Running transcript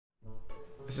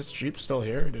Is this Jeep still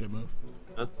here, or did it move?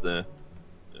 That's there.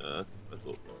 Yeah, I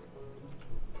thought.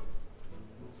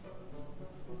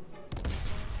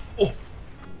 Oh!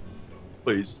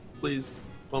 Please, please,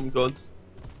 mom gods.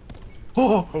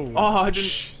 Oh! Oh, I didn't.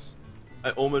 jeez. I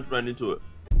almost ran into it.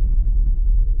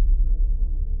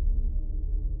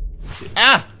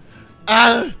 Ah!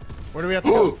 Ah! Where do we have to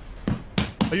go?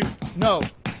 Are you? No.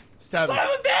 Stab it.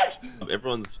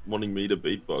 Everyone's wanting me to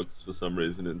beatbox for some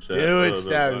reason in chat. Do it,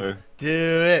 Stabs. Do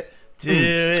it. Do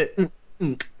it.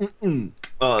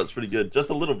 Oh, that's pretty good. Just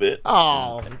a little bit.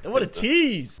 Oh, what a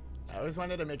tease. I always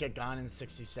wanted to make a Gone in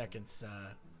 60 Seconds,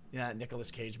 you know, that Nicolas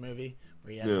Cage movie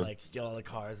where he has to, like, steal all the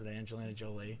cars with Angelina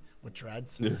Jolie with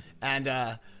dreads. Yeah. And,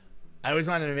 I always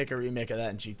wanted to make a remake of that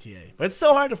in GTA. But it's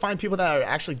so hard to find people that are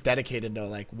actually dedicated to,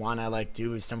 like, want to, like,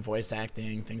 do some voice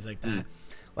acting, things like that.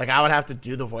 Like, I would have to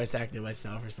do the voice acting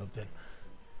myself or something.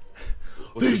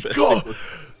 These cars!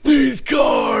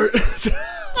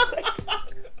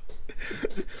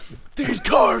 These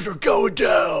cars are going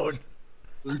down!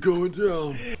 They're going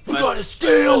down. We gotta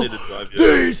steal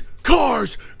these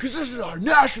cars! Because this is our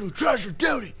national treasure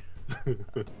duty!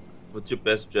 What's your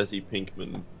best Jesse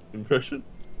Pinkman impression?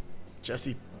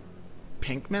 Jesse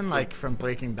Pinkman, like from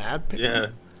Breaking Bad? Pinkman? Yeah.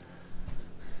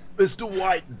 Mr.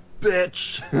 White,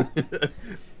 bitch!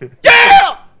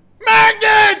 Yeah!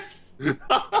 Magnets!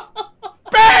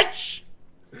 Bitch!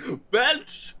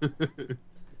 Bench!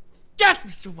 Yes,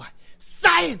 Mr. White!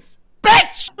 Science!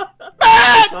 Bitch!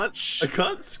 Bitch! I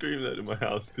can't scream that in my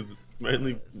house because it's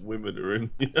mainly women are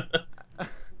in here.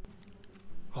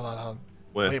 Hold on.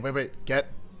 Where? Wait.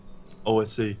 Get. Oh, I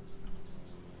see.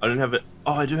 I don't have it.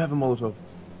 Oh, I do have a Molotov.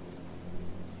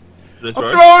 I'm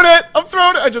throwing it!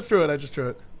 I just threw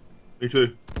it. Me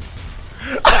too.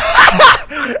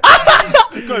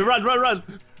 Go, run! Run!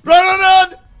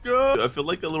 Go! I feel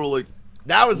like a little, like...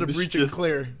 That was a breach and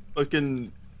clear.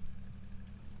 Fucking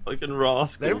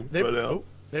rascal.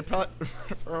 They probably...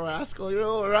 rascal, you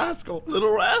little rascal.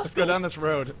 Little rascal. Let's go down this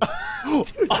road.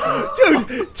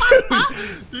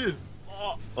 Dude.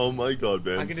 Oh my god,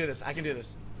 man. I can do this.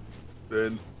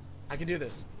 Ben. I can do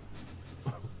this.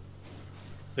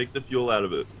 Take the fuel out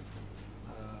of it.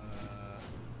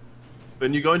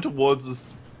 Ben, you're going towards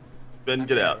us. Ben,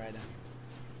 get out. Right now.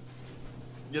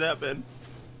 Get out, Ben.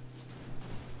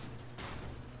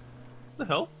 What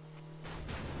the hell?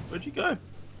 Where'd you go?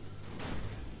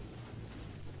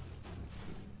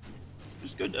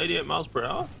 Just go 88 miles per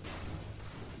hour?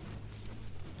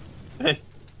 Ben.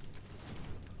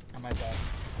 I might die.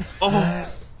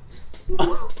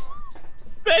 Oh.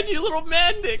 Ben, you little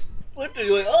man dick. Flipped it.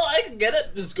 You're like, oh, I can get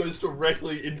it. Just goes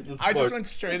directly into the smoke. I just went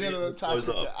straight into the top.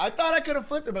 I thought I could have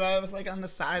flipped it, but I was like on the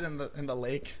side in the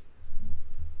lake.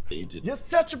 You did. You're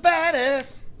such a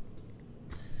badass.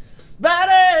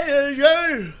 Badass,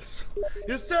 yes.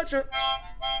 You're such a...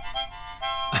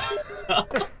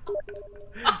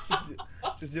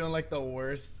 just doing like the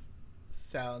worst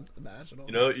sounds imaginable.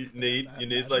 You know what you need? You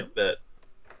need like that,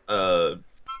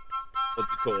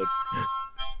 what's it called?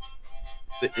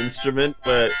 The instrument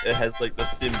where it has like the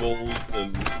cymbals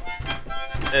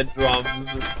and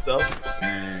drums and stuff.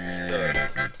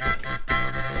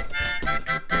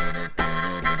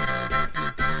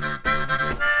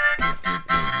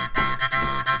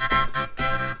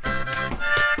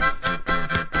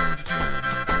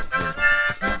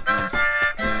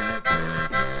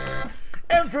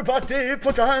 Everybody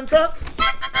put your hands up.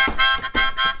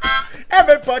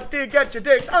 Everybody get your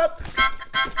dicks up.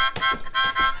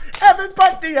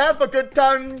 Everybody have a good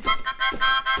time.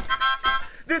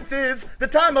 This is the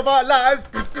time of our lives.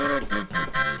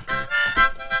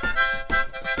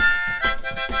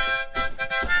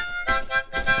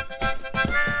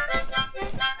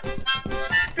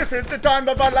 This is the time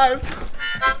of our lives.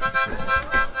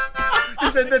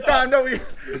 This is the time that we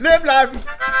live life.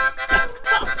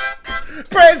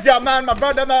 Praise your man, my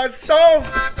brother, my soul.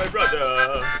 My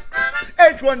brother.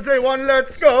 H1Z1,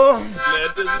 let's go.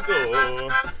 Let us go.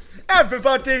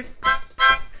 Everybody,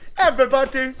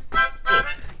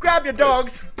 grab your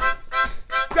dogs,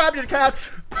 grab your cats,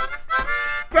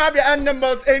 grab your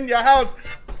animals in your house.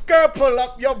 Girl, pull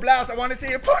up your blouse. I want to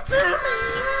see you put.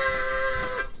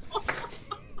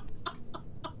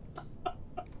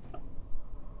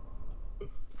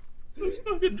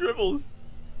 Fucking dribble.